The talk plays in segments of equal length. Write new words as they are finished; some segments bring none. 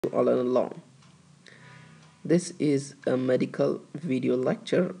all along. This is a medical video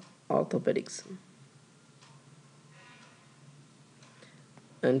lecture, Orthopedics.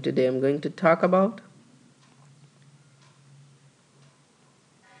 And today I'm going to talk about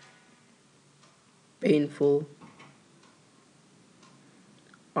painful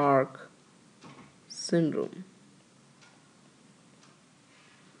arc syndrome.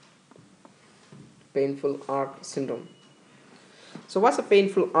 Painful arc syndrome. So what's a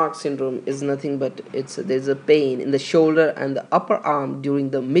painful arc syndrome is nothing but there's a pain in the shoulder and the upper arm during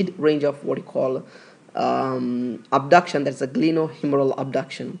the mid range of what you call abduction. That's a glenohumeral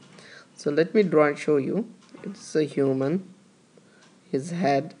abduction. So let me draw and show you. It's a human. His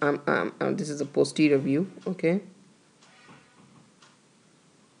head. This is a posterior view. Okay.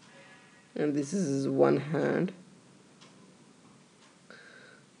 And this is one hand.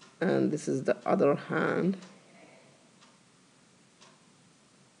 And this is the other hand.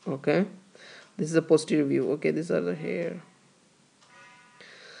 Okay, this is a posterior view. Okay, these are the hair,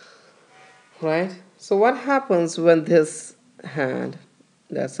 right? So what happens when this hand,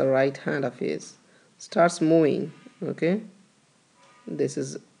 that's the right hand of his, starts moving? Okay, this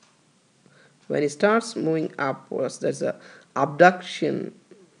is when it starts moving upwards, there's a abduction.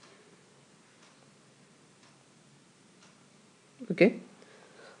 Okay,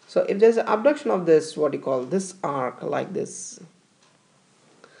 so if there's an abduction of this, what you call this arc, like this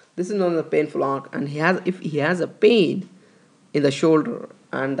is known as a painful arc, and if he has a pain in the shoulder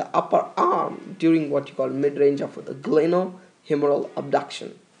and the upper arm during what you call mid-range of the glenohumeral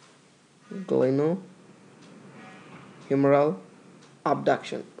abduction. Glenohumeral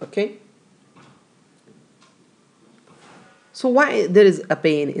abduction. Okay. So why there is a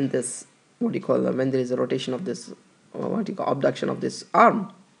pain in this, what you call, when there is a rotation of this, what you call abduction of this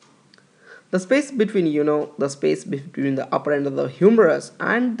arm? The space between the upper end of the humerus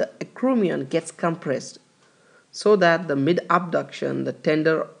and the acromion gets compressed, so that the mid abduction, the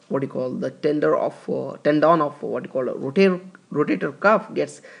tendon of what you call a rotator cuff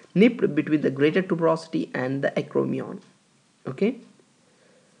gets nipped between the greater tuberosity and the acromion. Okay,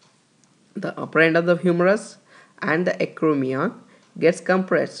 the upper end of the humerus and the acromion gets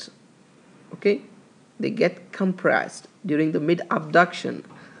compressed. Okay, they get compressed during the mid abduction.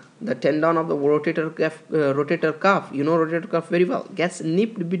 The tendon of the rotator cuff, rotator cuff very well, gets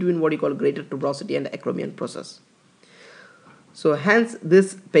nipped between what you call greater tuberosity and acromion process. So hence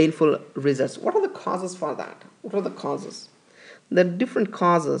this painful results. What are the causes for that? What are the causes? There are different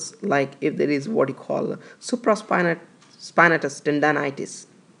causes, like if there is what you call supraspinatus tendinitis.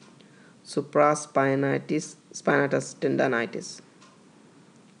 Spinatus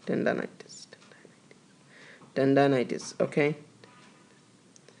tendinitis. Okay.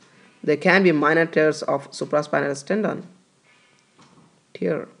 There can be minor tears of supraspinatus tendon,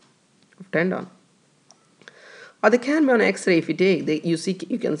 tear of tendon, or they can be on X-ray. If you take,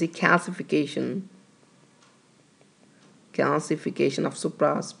 you can see calcification of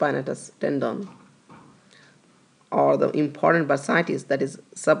supraspinatus tendon, or the important bursitis, that is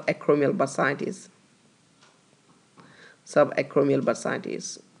subacromial bursitis,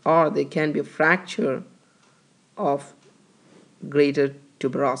 or there can be a fracture of greater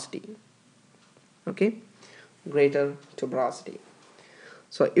tuberosity. Okay, greater tuberosity.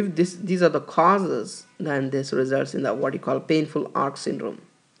 So if these are the causes, then this results in the what you call painful arc syndrome.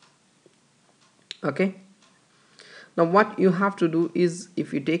 Okay, now what you have to do is,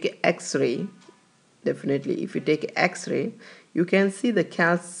 if you take an X-ray, definitely if you take an X-ray, you can see the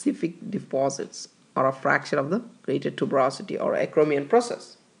calcific deposits or a fracture of the greater tuberosity or acromion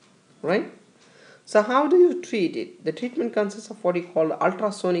process, right? So how do you treat it? The treatment consists of what you call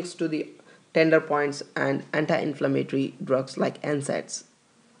ultrasonics to the tender points and anti-inflammatory drugs like NSAIDs.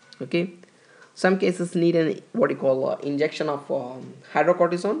 Okay, some cases need what you call injection of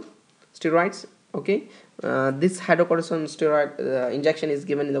hydrocortisone steroids. Okay, this hydrocortisone steroid injection is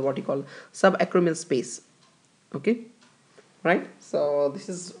given in the what you call subacromial space. Okay, right? So this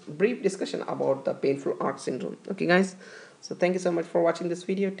is brief discussion about the painful arc syndrome. Okay guys, so thank you so much for watching this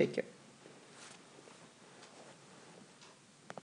video. Take care.